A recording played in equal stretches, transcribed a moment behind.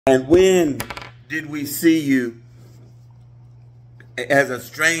And when did we see you as a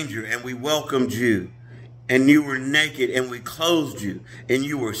stranger and we welcomed you, and you were naked and we clothed you, and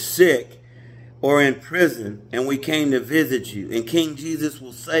you were sick or in prison and we came to visit you? And King Jesus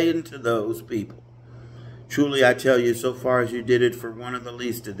will say unto those people, truly I tell you, so far as you did it for one of the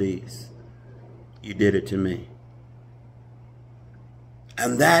least of these, you did it to me.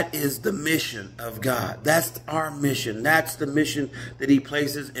 And that is the mission of God. That's our mission. That's the mission that he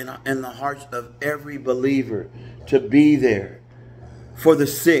places in the hearts of every believer, to be there for the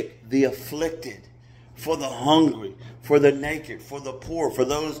sick, the afflicted, for the hungry, for the naked, for the poor, for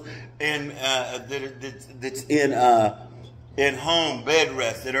those in that's in home bed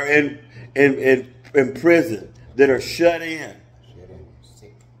rest, that are in prison, that are shut in.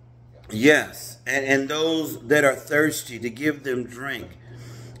 Yes, and those that are thirsty, to give them drink.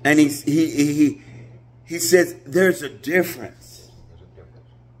 And he says there's a difference.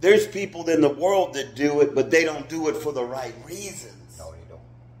 There's people in the world that do it, but they don't do it for the right reasons. No, they don't.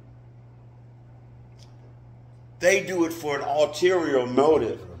 They do it for an ulterior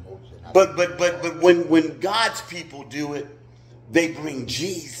motive. But when God's people do it, they bring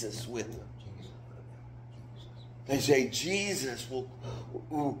Jesus with them. They say Jesus will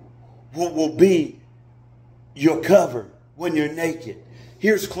be your cover when you're naked.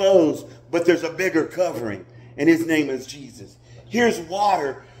 Here's clothes, but there's a bigger covering, and his name is Jesus. Here's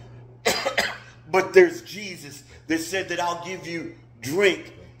water, but there's Jesus that said that I'll give you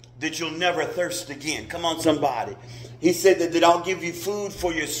drink that you'll never thirst again. Come on, somebody. He said that I'll give you food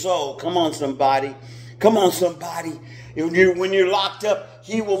for your soul. Come on, somebody. Come on, somebody. When you're locked up,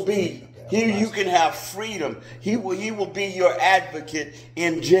 he will be. You can have freedom. He will be your advocate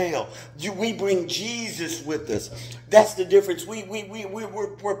in jail. We bring Jesus with us. That's the difference.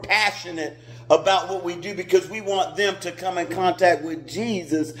 We're passionate about what we do because we want them to come in contact with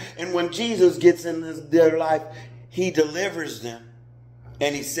Jesus. And when Jesus gets in their life, he delivers them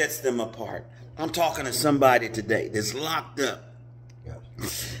and he sets them apart. I'm talking to somebody today that's locked up,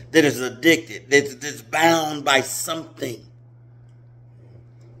 that is addicted, that's bound by something.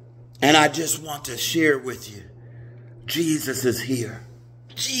 And I just want to share with you, Jesus is here.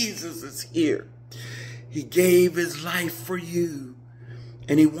 Jesus is here. He gave his life for you.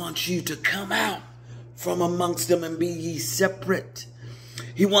 And he wants you to come out from amongst them and be ye separate.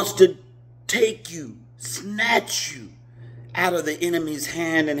 He wants to take you, snatch you out of the enemy's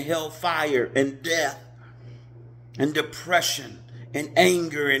hand and hellfire and death and depression and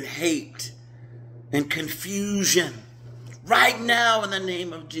anger and hate and confusion. Right now, in the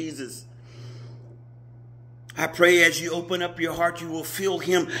name of Jesus, I pray as you open up your heart, you will feel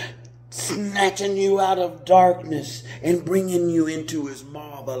him snatching you out of darkness and bringing you into his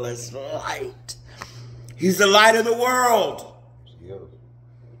marvelous light. He's the light of the world.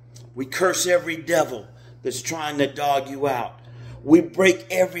 We curse every devil that's trying to dog you out. We break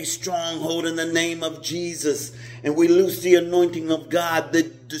every stronghold in the name of Jesus. And we loose the anointing of God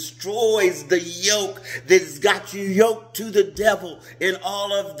that destroys the yoke that's got you yoked to the devil and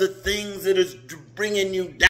all of the things that is bringing you down.